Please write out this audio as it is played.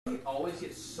It always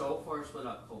gets so far split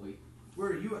up, Colby.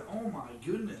 Where are you at? Oh my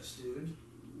goodness, dude.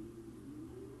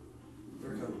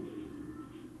 There we go.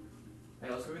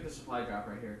 Hey, let's go get the supply drop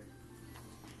right here.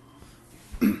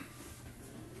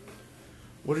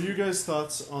 What are your guys'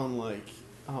 thoughts on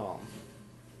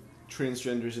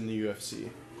transgenders in the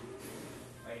UFC?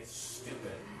 Like, it's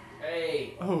stupid.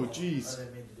 Hey! Oh, jeez. I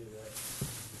didn't mean to do that.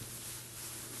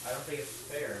 I don't think it's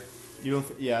fair. You don't?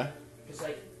 Yeah. Because,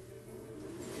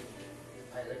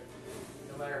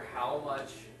 no matter how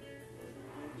much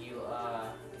you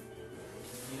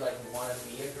want to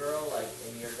be a girl,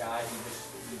 in your guy, you just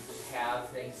have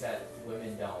things that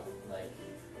women don't.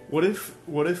 What if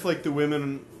the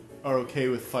women are okay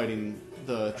with fighting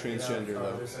the transgender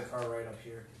though? There's a car right up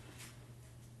here.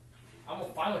 I'm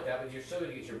fine with that, but you're still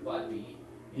gonna get your butt beat.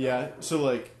 Yeah.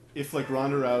 So if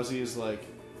Ronda Rousey is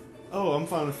oh, I'm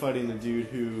fine with fighting the dude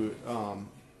who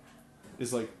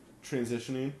is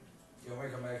transitioning. You want me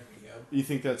to come back? Yeah. You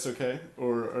think that's okay,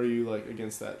 or are you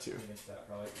against that too? Against that,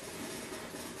 probably.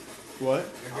 What?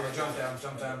 You're gonna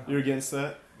jump down. You're against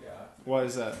that? Yeah. Why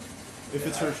is that? If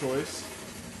it's her choice.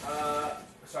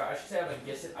 Sorry, I should say I'm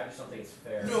against it. I just don't think it's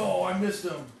fair. No, I missed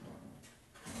him.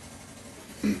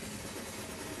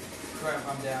 Crap,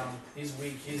 I'm down. He's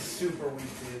weak. He's super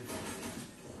weak, dude.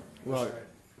 Well,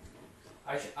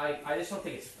 I just don't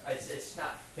think it's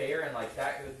not fair, and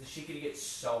that she could get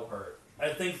so hurt. I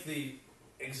think the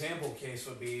example case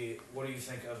would be, what do you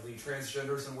think of the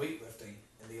transgenders in weightlifting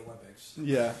in the Olympics?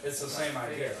 Yeah. It's the same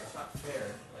idea. It's not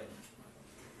fair.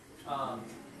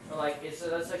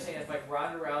 That's like saying if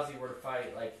Ronda Rousey were to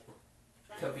fight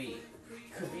Khabib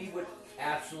would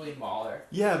absolutely maul her.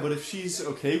 Yeah, but if she's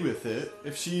okay with it,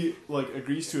 if she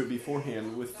agrees to it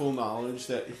beforehand with full knowledge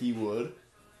that he would,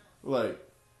 So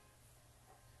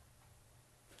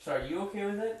are you okay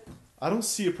with it? I don't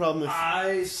see a problem if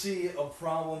I see a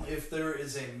problem if there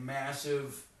is a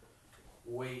massive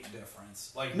weight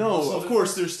difference. No, of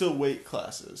course there's still weight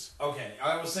classes. Okay,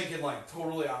 I was thinking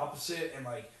totally opposite, and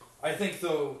I think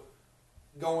though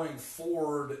going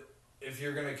forward, if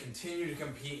you're going to continue to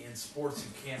compete in sports, you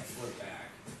can't flip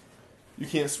back. You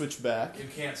can't switch back? You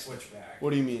can't switch back. What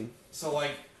do you mean? So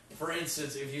for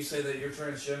instance, if you say that you're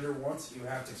transgender once, you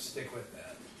have to stick with that.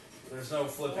 There's no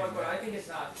flipping back. But I think it's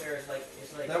not fair. It's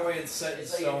like that way it's set in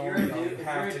stone. If you're a dude, you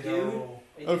have to go.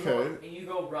 And you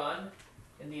go run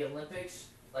in the Olympics,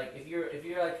 if you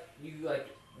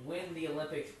win the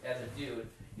Olympics as a dude,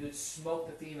 you would smoke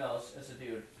the females as a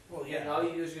dude. Well, yeah. And all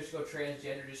you do is just go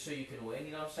transgender just so you can win.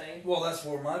 You know what I'm saying? Well, that's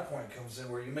where my point comes in,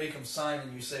 where you make them sign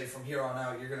and you say from here on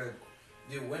out you're gonna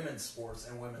do women's sports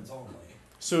and women's only.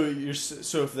 So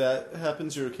if that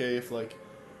happens, you're okay if a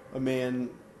man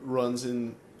runs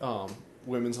in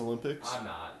women's Olympics? I'm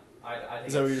not. I think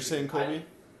is that what you're saying, Colby?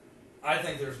 I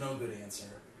think there's no good answer.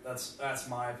 That's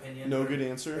my opinion. No good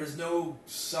answer? There's no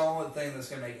solid thing that's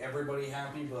going to make everybody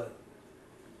happy, but...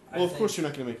 Well, of course you're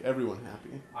not going to make everyone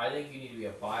happy. I think you need to be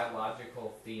a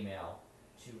biological female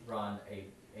to run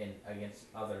against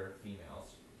other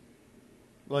females.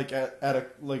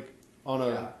 On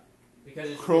a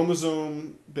because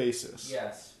chromosome basis?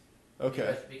 Yes.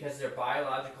 Okay. Because their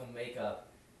biological makeup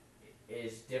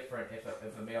is different if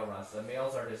a male runs. The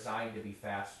males are designed to be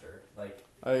faster.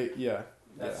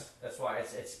 That's why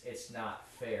it's not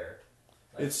fair.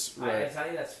 It's right. It's not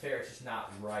even that's fair. It's just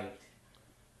not right.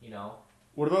 You know.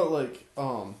 What about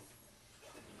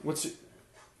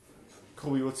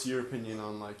Colby? What's your opinion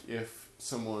on if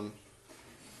someone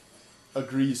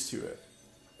agrees to it?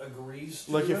 Agrees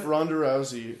to it? If Ronda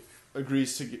Rousey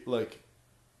agrees to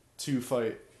to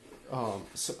fight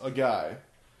a guy,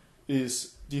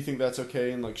 do you think that's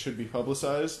okay and should be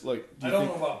publicized? I don't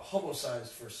know about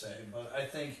publicized per se, but I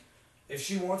think if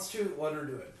she wants to, let her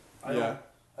do it. I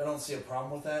don't see a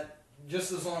problem with that.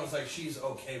 Just as long as she's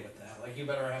okay with that. You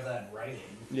better have that in writing.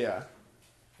 Yeah.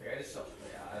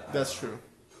 That's true.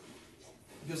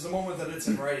 Because the moment that it's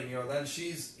in writing, then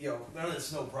she's, then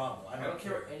it's no problem. I don't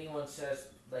care what anyone says.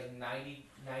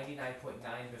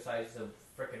 99.9 besides the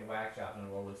frickin' whack job in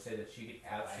the world would say that she get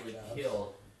absolutely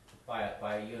killed by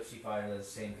a UFC fighter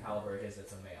that's the same caliber as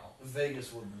that's a male.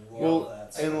 Vegas would roll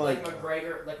that. And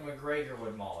McGregor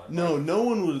would maul her. No, no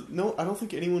one would. No, I don't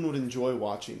think anyone would enjoy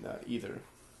watching that either.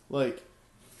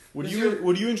 Would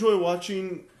you enjoy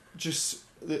watching just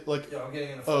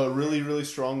a really really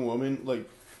strong woman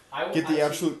get the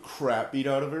absolute crap beat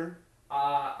out of her?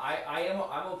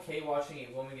 I'm okay watching a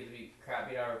woman get the crap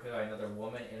beat out of her by another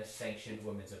woman in a sanctioned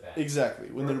women's event. Exactly,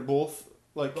 when they're both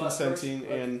consenting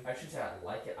and I shouldn't say I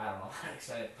like it. I don't know how to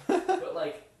explain it,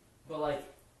 but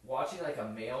watching a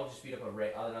male just beat up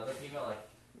another female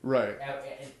right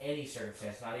in any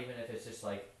circumstance, not even if it's just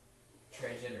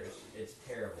transgenders. It's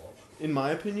terrible. In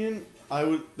my opinion,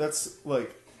 that's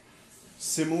like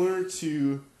similar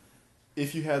to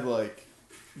if you had like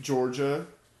Georgia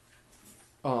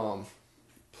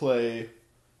play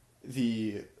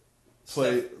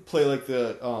like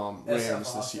the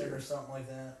Rams this year or something like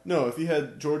that. No, if you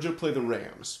had Georgia play the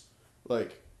Rams,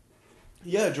 like,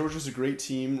 yeah, Georgia's a great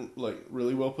team, like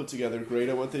really well put together, great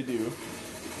at what they do.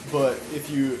 But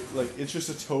if you like, it's just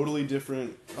a totally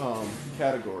different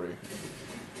category,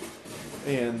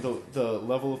 and the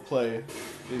level of play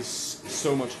is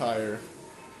so much higher.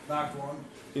 Knocked one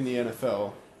in the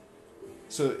NFL,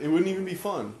 so it wouldn't even be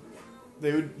fun.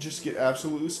 They would just get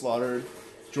absolutely slaughtered.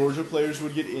 Georgia players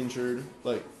would get injured.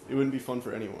 Like, it wouldn't be fun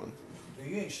for anyone. Are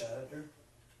you getting shot at, Drew?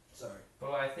 Sorry.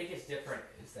 But what I think is different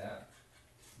is that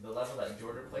the level that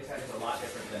Georgia plays at is a lot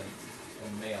different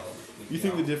than males. You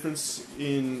think the difference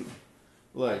in,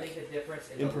 like, I think the difference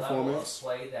in the performance?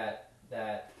 level of play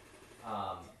that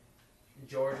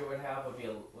Georgia would have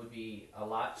would be a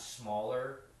lot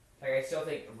smaller. Like, I still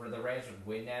think the Rams would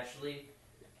win naturally,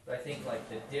 but I think like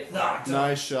the difference.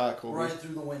 Nice shot, Colby. Right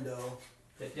through the window.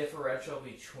 The differential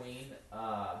between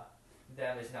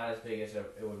them is not as big as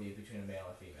it would be between a male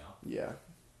and female. Yeah,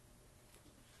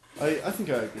 I think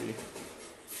I agree.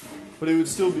 But it would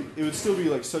still be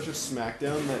like such a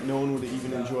smackdown that no one would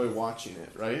even enjoy watching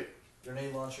it, right?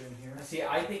 Grenade launcher in here. See,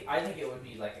 I think it would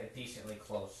be like a decently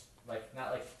close, like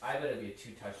not like I bet it'd be a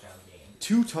 2-touchdown game.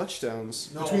 2 touchdowns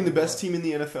between the best team in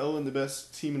the NFL and the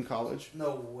best team in college?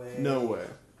 No way. No way.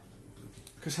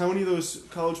 Because how many of those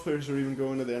college players are even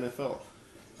going to the NFL?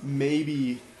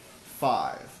 Maybe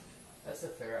 5. That's a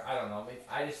fair. I don't know.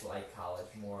 I just like college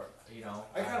more. You know.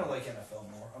 I kind of like NFL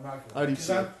more. I'm not I do gonna. too.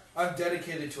 Because I'm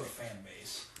dedicated to a fan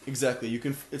base. Exactly. You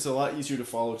can. It's a lot easier to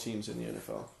follow teams in the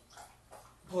NFL.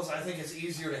 Plus, I think it's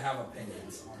easier to have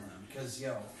opinions on them because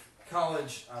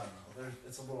college. I don't know.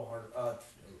 It's a little hard.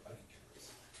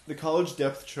 The college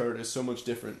depth chart is so much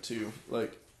different too.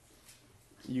 Like,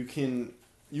 you can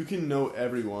know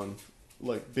everyone,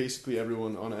 like basically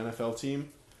everyone on an NFL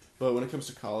team, but when it comes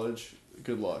to college,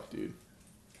 good luck, dude.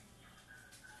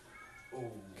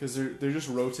 Because they're just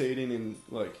rotating and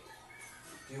like.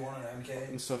 Do you want an MK?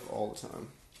 And stuff all the time.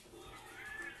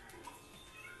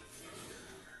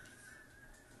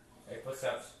 Hey,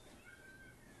 footsteps.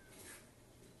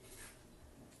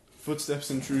 Footsteps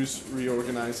and Drew's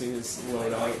reorganizing his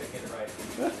loadout.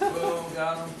 Boom,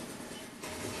 got him.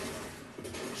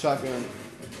 Shotgun.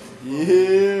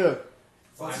 Yeah.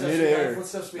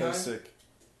 Footsteps behind. That was sick.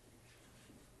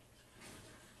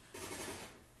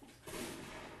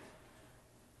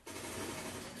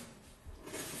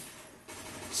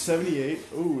 $78.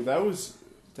 Ooh, that was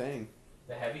dang.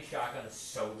 The heavy shotgun is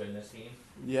so good in this game.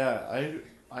 Yeah,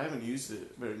 I haven't used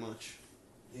it very much.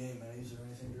 Do you need minis or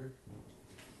anything, Drew?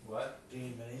 What? Do you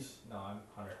need minis? No, I'm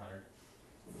 100.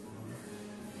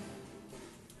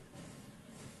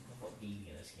 I'm eating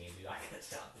in this game, dude. I gotta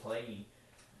stop playing.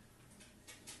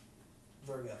 I've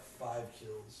already got 5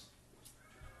 kills.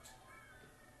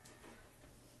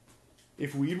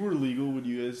 If weed were legal, would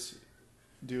you guys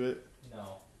do it?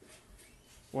 No.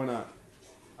 Why not?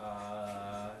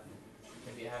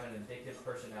 Maybe I have an addictive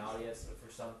personality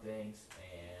for some things,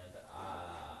 and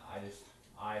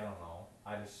I don't know.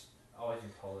 I just always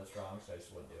been told it's wrong, so I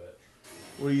just wouldn't do it.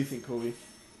 What do you think, Colby?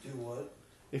 Do what?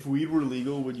 If weed were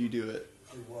legal, would you do it?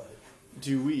 Do what?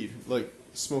 Do weed. Like,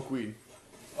 smoke weed.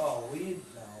 Oh, weed?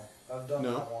 No. I've done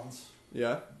that once.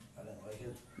 Yeah? I didn't like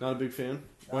it. Not a big fan?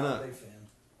 Why not? Not a big fan.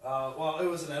 Well, it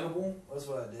was an edible. That's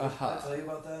what I did. Did I tell you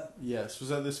about that? Yes. Was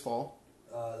that this fall?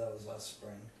 That was last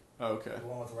spring. Oh, okay. The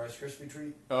one with the Rice Krispie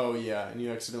treat? Oh, yeah. And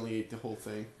you accidentally ate the whole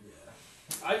thing.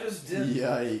 Yeah. I just did.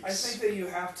 Yikes. I think that you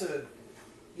have to...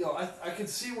 I could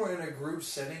see where in a group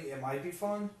setting it might be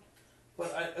fun.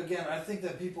 But, I think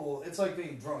that people... It's like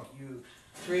being drunk. You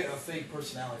create a fake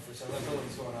personality for yourself. That's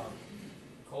what's going on.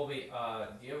 Colby,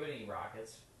 do you have any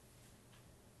rockets?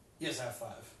 Yes, I have 5.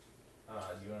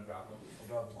 Do you want to drop them? I'll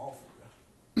drop them all for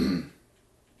you.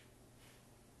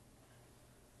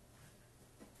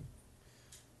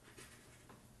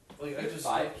 Like, I just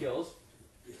 5 kills?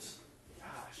 Yes.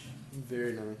 Gosh.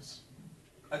 Very nice.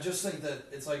 I just think that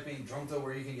it's like being drunk, though,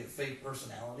 where you can get fake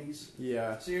personalities.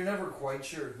 Yeah. So you're never quite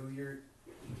sure who you're...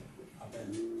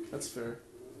 That's fair.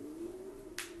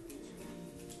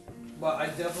 But I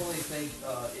definitely think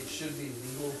it should be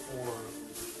legal for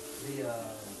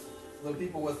the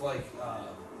people with, like,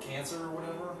 cancer or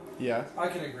whatever. Yeah. I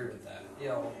can agree with that.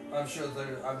 I'm sure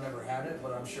I've never had it,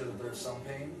 but I'm sure that there's some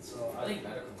pain. So I think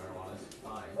medical marijuana is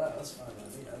fine. Yeah, that's fine.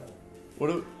 I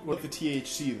What the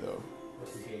THC though?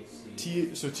 What's the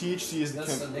THC? So THC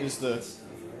is the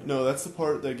No, that's the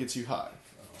part that gets you high.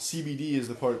 CBD is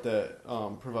the part that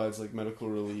provides like medical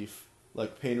relief,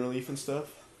 like pain relief and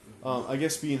stuff. I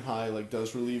guess being high like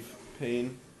does relieve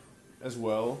pain as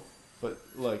well, but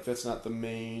like that's not the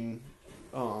main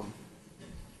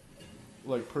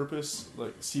like purpose.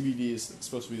 Like CBD is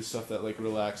supposed to be the stuff that like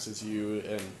relaxes you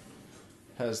and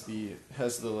has the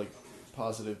like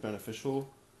positive beneficial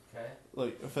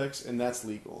like effects, and that's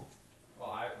legal.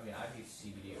 Well, I mean I've used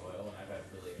CBD oil and I've had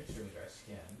really extremely dry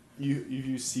skin. You've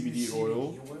used CBD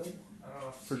oil? I don't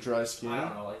know for dry skin? I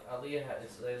don't know. Like Aaliyah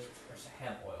has there's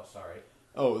hemp oil. Sorry.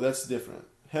 Oh, that's different.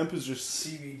 Hemp is just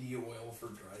CBD oil for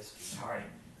dry skin.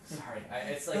 Sorry.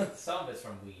 It's like some of it's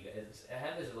from weed.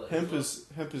 Hemp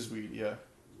is weed, yeah.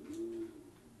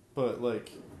 But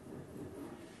like,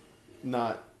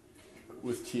 not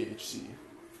with THC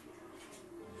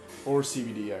or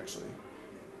CBD actually.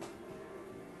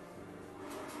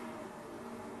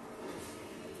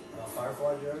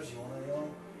 Firefly jars, you want any of them?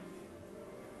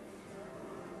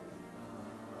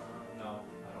 No, I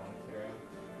don't want to hear it.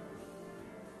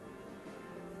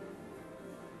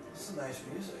 This is nice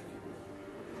music.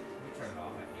 Let me turn it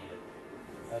off. I hate it.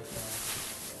 That's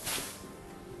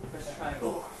fine. Press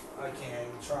triangle. I can't.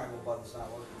 The triangle button's not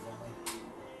working for me.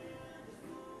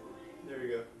 There you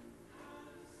go.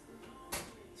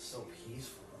 It's so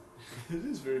peaceful. It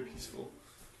is very peaceful.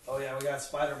 Oh yeah, we got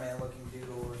Spider-Man looking dude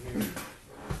over here.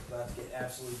 About to get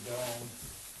absolutely domed.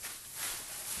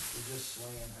 You're just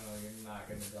swinging. Oh, you're not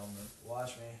gonna dome him.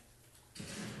 Watch me.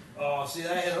 Oh, see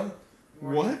that hit him?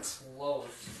 What? Close.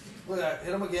 Look at that.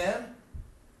 Hit him again.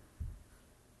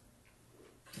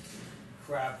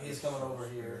 Crap, he's coming over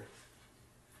here.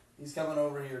 He's coming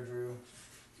over here, Drew.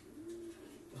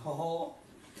 Oh.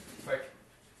 Quick.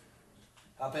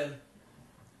 Hop in.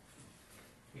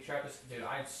 We trapped this. Dude,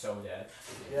 I'm so dead.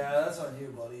 Yeah, that's on you,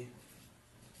 buddy.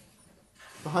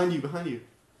 Behind you. I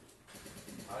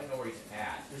don't know where he's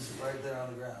at. He's right there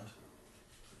on the ground.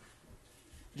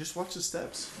 Just watch the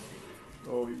steps.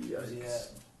 Oh, Where's he at?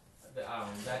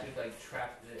 That dude like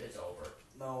trapped. It's over.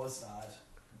 No, it's not.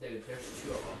 Dude, there's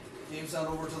two of them. Game's not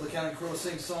over till the Counting Crow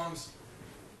sings songs.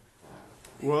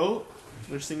 Well,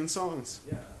 they're singing songs.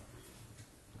 Yeah.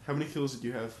 How many kills did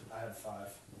you have? I had 5.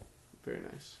 Very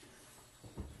nice.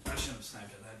 I shouldn't have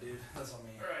sniped at that dude. That's on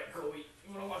me. Alright, Colby.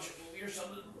 You wanna watch a movie or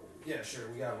something? Yeah, sure.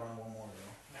 We gotta run one more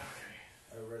though. Okay.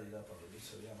 I readied up already,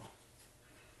 so yeah.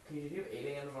 Can you do 8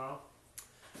 a.m. tomorrow?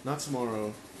 Not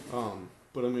tomorrow,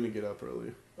 but I'm gonna get up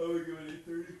early. Oh, we're going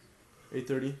 8:30.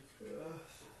 8:30? Yeah.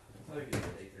 I think it's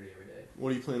 8:30 every day.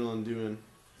 What are you planning on doing?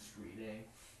 Just reading.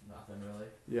 Nothing really.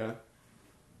 Yeah.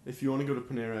 If you want to go to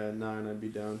Panera at 9, I'd be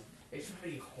down. I just don't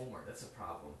have any homework. That's a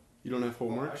problem. You don't have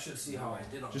homework? Well, I should see how I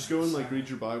did on Just that go and assignment. read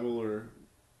your Bible or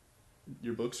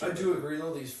your books. I do agree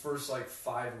though. These first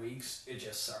 5 weeks, it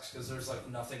just sucks because there's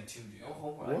nothing to do. No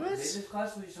homework. What? This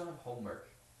class we just don't have homework.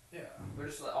 Yeah. We're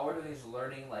just all we're doing is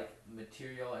learning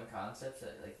material and concepts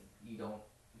that you don't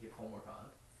give homework on.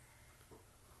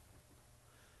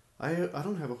 I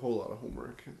don't have a whole lot of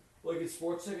homework. Like in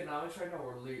sports economics right now,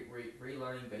 we're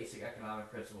relearning basic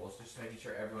economic principles, just making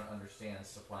sure everyone understands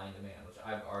supply and demand, which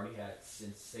I've already had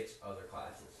since 6 other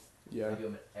classes. Yeah. I do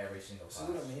them in every single class.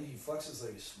 See what I mean? He flexes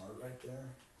like he's smart right there.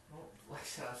 Oh,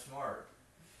 flex out smart.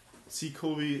 See,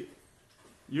 Colby,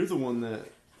 you're the one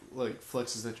that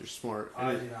flexes that you're smart.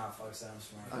 I do not flex that I'm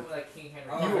smart. I'm like King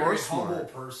Henry. I'm a You very are smart. humble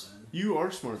person. You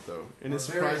are smart though, and I'm it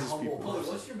a very surprises humble people. Colby,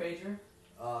 what's your major?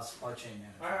 Supply chain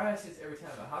management. I ask this every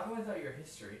time, but how come I thought you were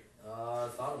history? I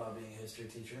thought about being a history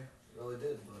teacher. Really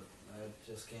did, but I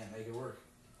just can't make it work.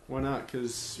 Why not?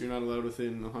 Because you're not allowed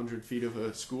within 100 feet of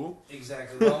a school?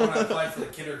 Exactly. Well, when I applied for the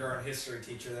kindergarten history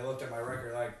teacher, they looked at my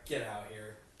record like, get out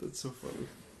here. That's so funny.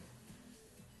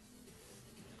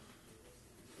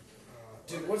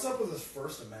 Dude, what's up with this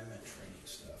First Amendment training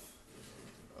stuff?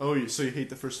 Oh, so you hate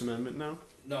the First Amendment now?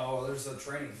 No, there's a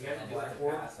training You thing have to on do it to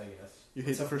Blackboard. pass, I guess. You hate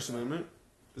What's the up First with that? Amendment?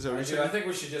 Is that what I you're do. saying? I think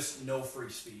we should just no free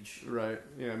speech. Right.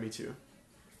 Yeah, me too.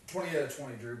 20 out of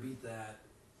 20, Drew. Beat that.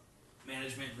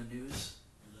 Management in the news.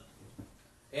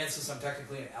 And since I'm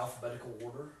technically in alphabetical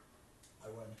order, I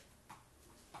win.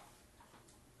 I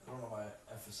don't know why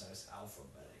I emphasized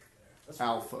alphabetic there. That's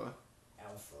Alpha. weird.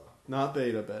 Alpha. Not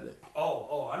beta, beta.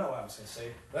 Oh, I know what I was going to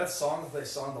say. That song that they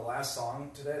sung, the last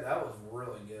song today, that was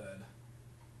really good.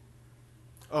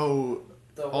 Oh,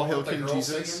 The All one Hail with the King girl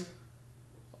Jesus? singing?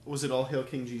 Was it All Hail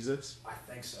King Jesus? I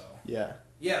think so. Yeah.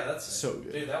 Yeah, that's it. So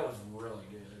good. Dude, that was really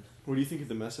good. What do you think of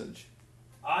the message?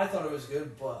 I thought it was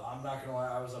good, but I'm not gonna lie,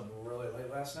 I was up really late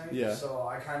last night. Yeah. So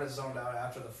I kind of zoned out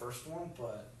after the first one,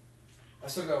 but I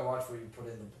still gotta watch what you put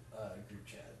in the group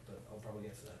chat. But I'll probably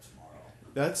get to that tomorrow.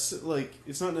 That's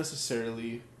it's not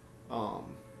necessarily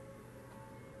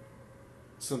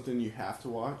something you have to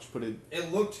watch, but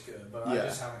it looked good, but I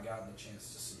just haven't gotten the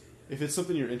chance to see it yet. If it's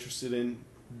something you're interested in,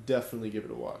 definitely give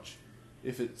it a watch.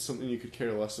 If it's something you could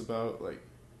care less about, like,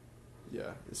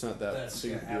 yeah, it's not that That's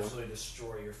big a gonna deal. absolutely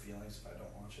destroy your feelings if I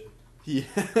don't watch it. Yeah,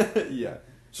 yeah.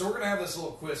 So we're gonna have this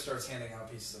little quiz. Starts handing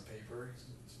out pieces of paper.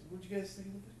 What'd you guys think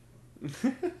of the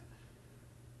video?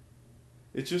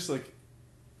 It just like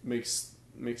makes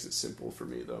it simple for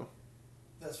me though.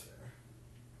 That's fair.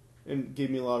 And gave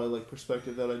me a lot of like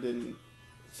perspective that I didn't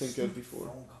think of before.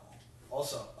 Phone call.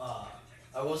 Also,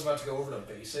 I was about to go over to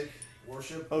Basic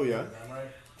Worship. Oh yeah. Them,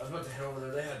 right? I was about to head over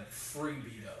there. They had free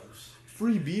Betos.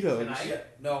 Free Betos.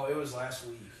 No, it was last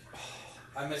week.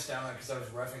 I missed out on it because I was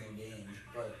reffing a game,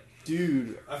 but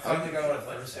dude, I finally got on a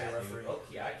Thursday referee.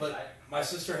 But my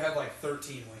sister had like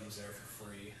 13 wings there for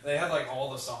free. They had like all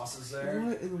the sauces there.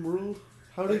 What in the world?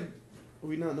 How did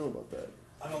we not know about that?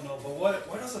 I don't know, but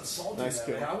why doesn't Salt do that?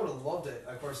 Man, I would have loved it.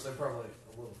 Of course, they're probably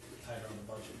a little tighter on the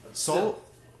budget. But Salt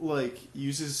like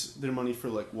uses their money for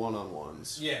like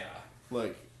one-on-ones. Yeah.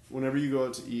 Like whenever you go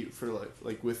out to eat for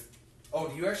like with. Oh,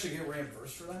 do you actually get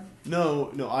reimbursed for that? No,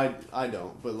 I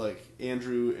don't. But like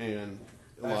Andrew and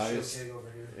Elias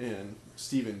and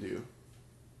Steven do.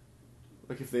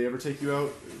 Like if they ever take you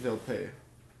out, they'll pay.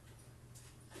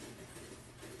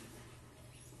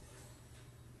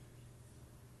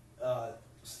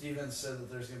 Steven said that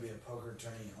there's going to be a poker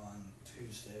tourney on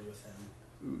Tuesday with him.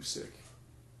 Ooh, sick.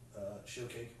 Shield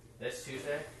cake. This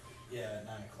Tuesday? Yeah, at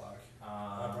 9 o'clock.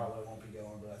 I probably won't be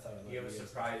going, but I thought I'd let you have a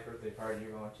surprise birthday party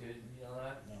you're going to? Did you know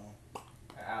that? No.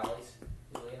 Allie's.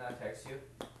 Did Leah not text you?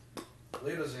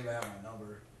 Leah doesn't even have my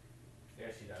number.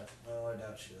 Yeah, she does. Well, I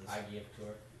doubt she does. I gave it to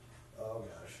her. Oh,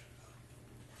 gosh.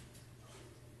 I'm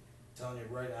telling you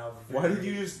right now. Why did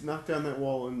you just knock down that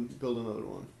wall and build another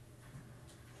one?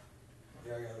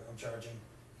 Yeah, I'm charging.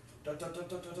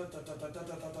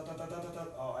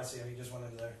 Oh, I see him. He just went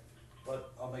into there.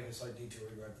 But I'll make a slight detour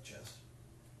to grab the chest.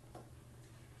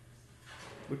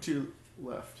 Look to your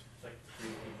left. There's like 3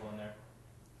 people in there.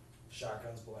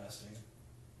 Shotguns blasting.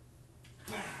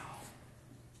 Wow.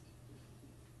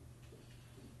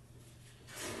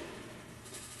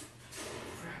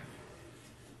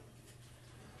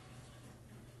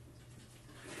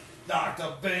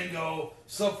 Dr. Bingo!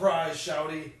 Surprise,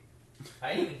 shouty!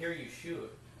 I didn't even hear you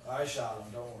shoot. I shot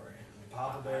him, don't worry.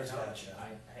 Papa Bear's got you.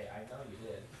 Hey, I know you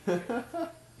did.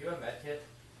 You have a med kit?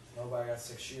 Nobody got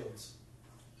 6 shields.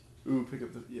 Ooh, pick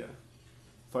up the... Yeah.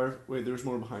 Fire... Wait, there's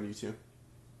more behind you, too.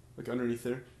 Like, underneath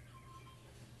there.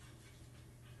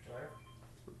 Where?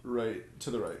 Right.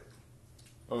 To the right.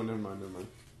 Oh, never mind.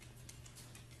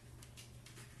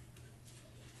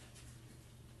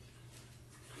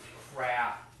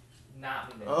 Crap.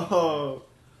 Not me. Oh!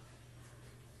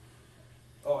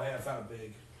 Oh, hey, I found a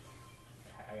big.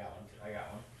 I got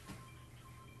one.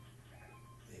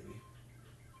 Maybe.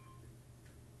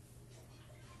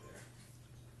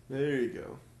 There you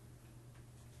go.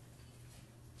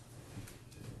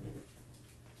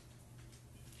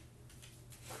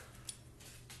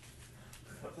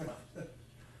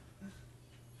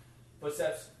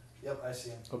 Footsteps? Yep, I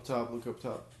see him. Up top, look up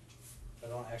top. I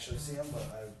don't actually see him, but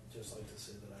I just like to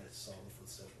say that I saw the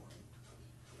footstep one.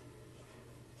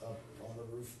 Up on the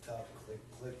rooftop, click,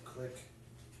 click, click.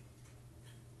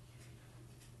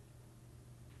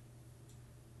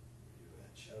 You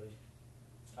at, shouty?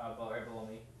 Right below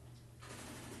me.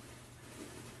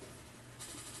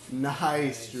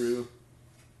 Nice, Drew.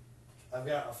 I've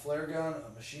got a flare gun, a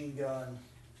machine gun,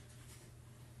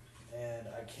 and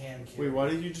I can carry... Wait, why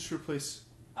did you just replace...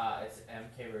 It's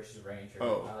MK versus Ranger.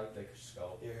 Oh. I like the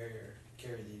scope. Here.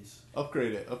 Carry these.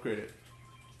 Upgrade it.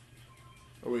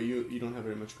 Oh wait, you don't have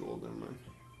very much gold, never mind.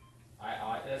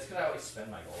 That's because I always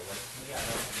spend my gold. Like, we got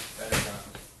better guns.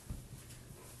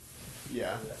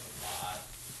 Yeah. That's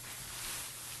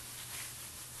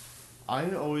a lot.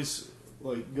 I always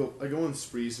I go on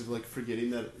sprees of like forgetting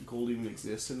that gold even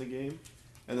exists in the game,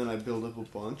 and then I build up a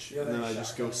bunch, and then I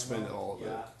just go spend all of it.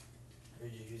 Are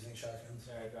you using shotguns?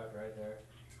 There, I dropped right there.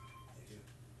 Thank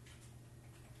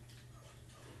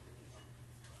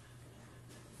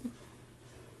you.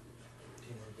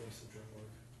 Teamwork makes the dream work.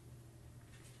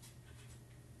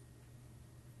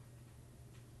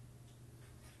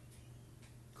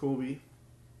 Colby,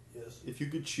 Yes. if you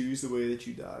could choose the way that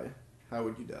you die, how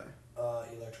would you die?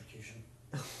 Electrocution.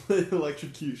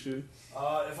 Electrocution.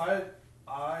 I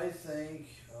think,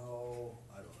 I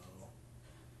don't know.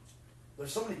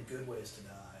 There's so many good ways to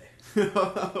die.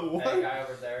 What? That guy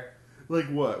over there. Like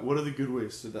what? What are the good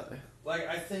ways to die? Like,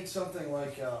 I think something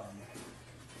like, hold on,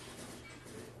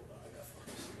 I got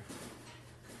focus here.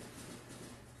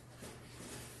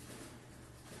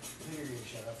 I think you're getting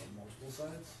shot out from multiple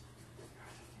sides?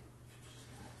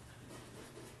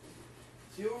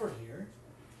 Is he over here?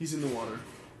 He's in the water.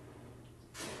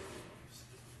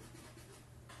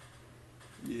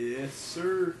 Yes,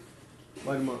 sir.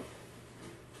 Light him up.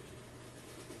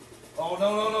 Oh,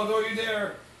 no, don't you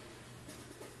dare!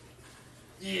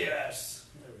 Yes!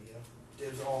 There we go.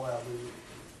 Dibs all out, dude.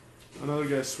 Another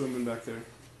guy's swimming back there.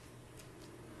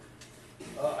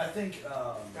 I think,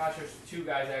 Gosh, there's 2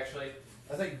 guys actually.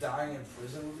 I think dying in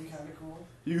prison would be kind of cool.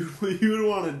 You would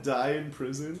want to die in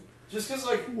prison? Just because,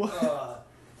 like, what?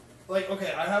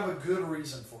 Okay, I have a good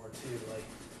reason for it, too. Like,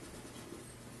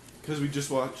 because we just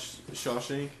watched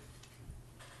Shawshank?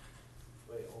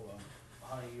 Wait, hold on.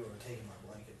 Honey, you are taking my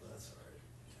blanket, but that's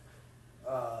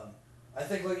alright. I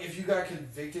think, like, if you got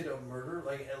convicted of murder,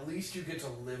 like, at least you get to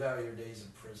live out your days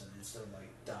in prison instead of, like,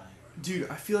 dying. Dude,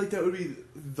 I feel like that would be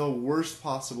the worst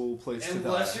possible place to die.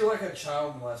 Unless you're, like, a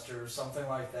child molester or something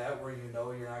like that, where you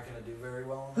know you're not going to do very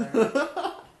well in there.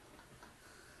 Are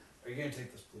you going to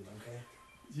take this, please, okay?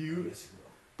 Yes, you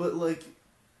will. But, like...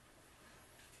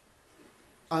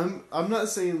 I'm not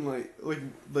saying, like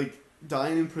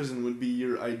dying in prison would be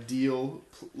your ideal,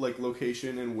 like,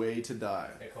 location and way to die.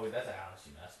 Hey, Colby, that's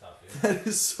honestly messed up, dude. That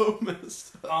is so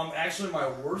messed up. Actually, my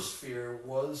worst fear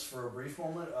was, for a brief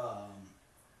moment,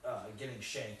 getting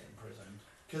shanked in prison.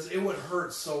 Because it would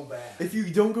hurt so bad. If you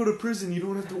don't go to prison, you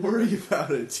don't have to worry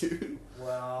about it, dude.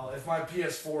 Well, if my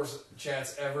PS4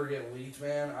 chats ever get leaked,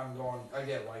 man, I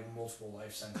get, like, multiple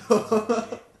life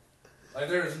sentences. Like,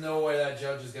 there's no way that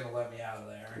judge is going to let me out of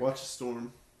there. Watch a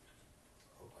storm.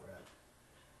 Oh, crap.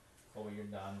 Colby, you're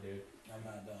done, dude. I'm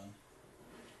not done.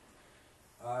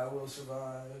 I will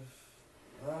survive.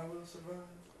 I will survive.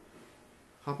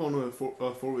 Hop on a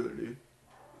four-wheeler, dude.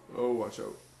 Oh, watch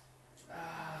out.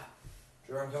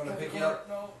 Sure, I'm coming to pick you up.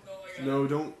 No,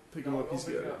 don't pick him up. He's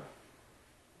good.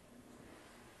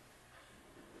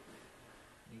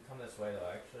 You can come this way,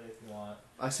 though, actually, if you want.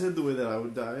 I said the way that I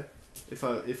would die. If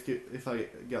I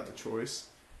got the choice,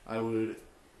 I would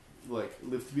like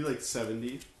live to be like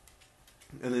 70,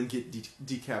 and then get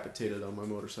decapitated on my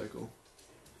motorcycle.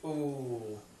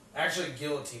 Ooh, actually,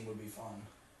 guillotine would be fun.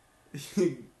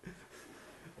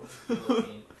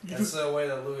 That's the way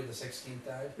that Louis XVI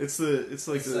died. It's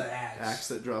like the axe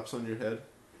that drops on your head.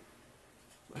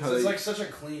 Because it's like such a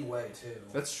clean way too.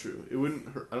 That's true. It wouldn't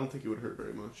hurt. I don't think it would hurt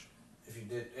very much.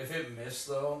 If it missed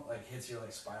though, like hits your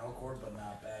like spinal cord, but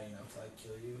not bad enough to like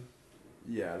kill you.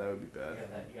 Yeah, that would be bad.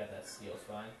 You got that steel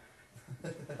spine.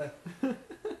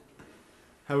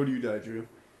 How would you die, Drew?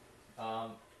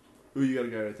 Ooh, you got a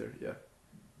guy right there. Yeah.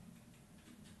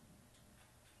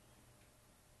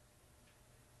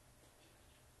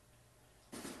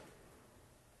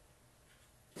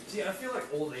 See, I feel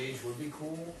like old age would be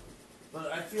cool,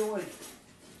 but I feel like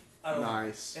I don't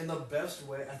know. In the best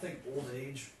way, I think old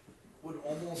age would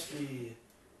almost be,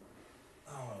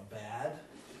 I don't know, bad.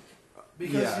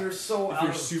 Because you're so out of touch.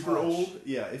 If you're super old,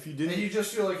 yeah, if you didn't... And you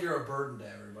just feel like you're a burden to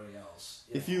everybody else.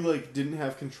 If you, like, didn't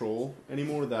have control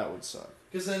anymore, that would suck.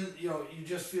 Because then, you know, you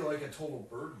just feel like a total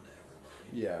burden to everybody.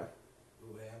 Yeah.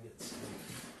 Ooh, hey, I'm getting sick.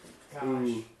 Gosh.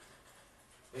 Ooh.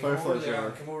 Hey, come over to the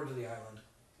island. Come over to the island.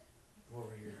 Come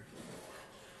over here.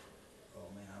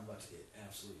 Oh, man, I'm about to get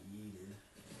absolutely yeeted.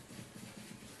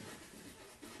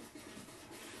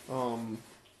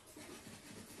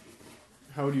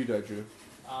 How would you die, Drew?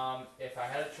 If I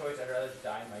had a choice, I'd rather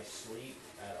die in my sleep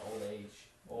at old age,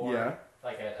 or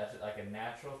like a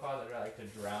natural cause. I'd rather like to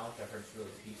drown. Which I've heard it's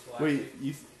really peaceful. Wait,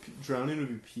 drowning would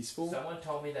be peaceful? Someone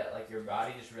told me that like your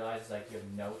body just realizes like you have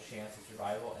no chance of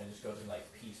survival and it just goes in like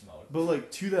peace mode. But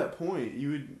like to that point,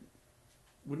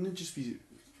 wouldn't it just be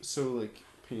so like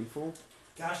painful?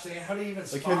 Gosh dang, how do you even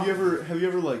like have you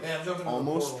ever like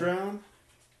almost drowned?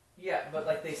 Yeah, but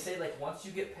like they say, like once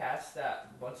you get past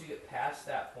that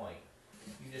point,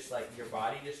 you just like your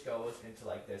body just goes into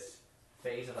like this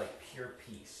phase of like pure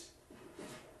peace.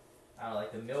 I don't know,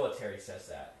 like the military says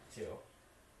that too.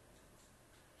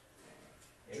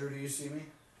 Drew, do you see me?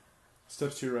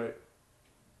 Steps to your right.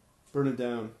 Burn it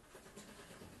down.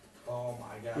 Oh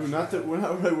my gosh. Ooh, we're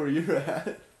not right where you're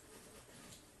at.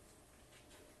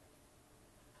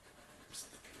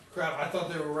 Crap, I thought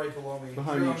they were right below me.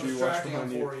 Behind you, Drew. Watch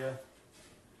behind you. For you.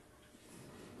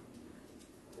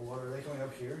 What, are they coming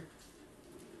up here?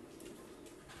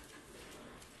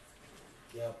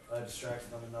 Yep, I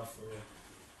distracted them enough for you.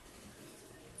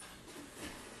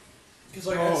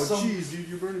 Like, oh, jeez, dude,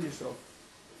 you're burning yourself.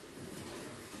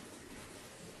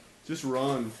 Just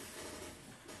run.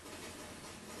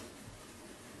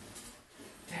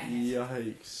 Dang it.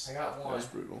 Yikes. I got one. That was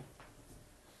brutal.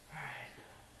 Alright.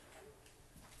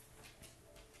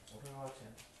 What are we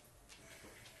watching?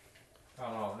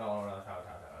 Oh no!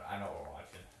 I know what we're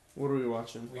watching. What are we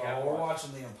watching? We're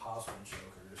watching The Impossible Jokers.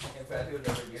 In fact, it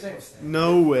was Same thing.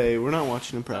 No way, we're not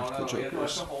watching Impractical No, you have to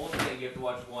watch Jokers. the whole thing. You have to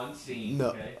watch one scene. No,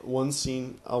 okay? one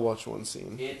scene. I'll watch one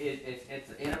scene.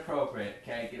 It's inappropriate.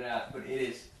 Okay, get it out. But it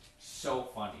is so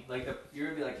funny. Like you're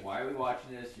gonna be like, why are we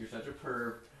watching this? You're such a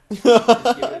perv. Just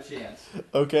give it a chance.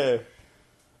 Okay.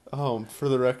 For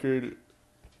the record,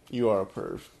 you are a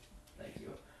perv.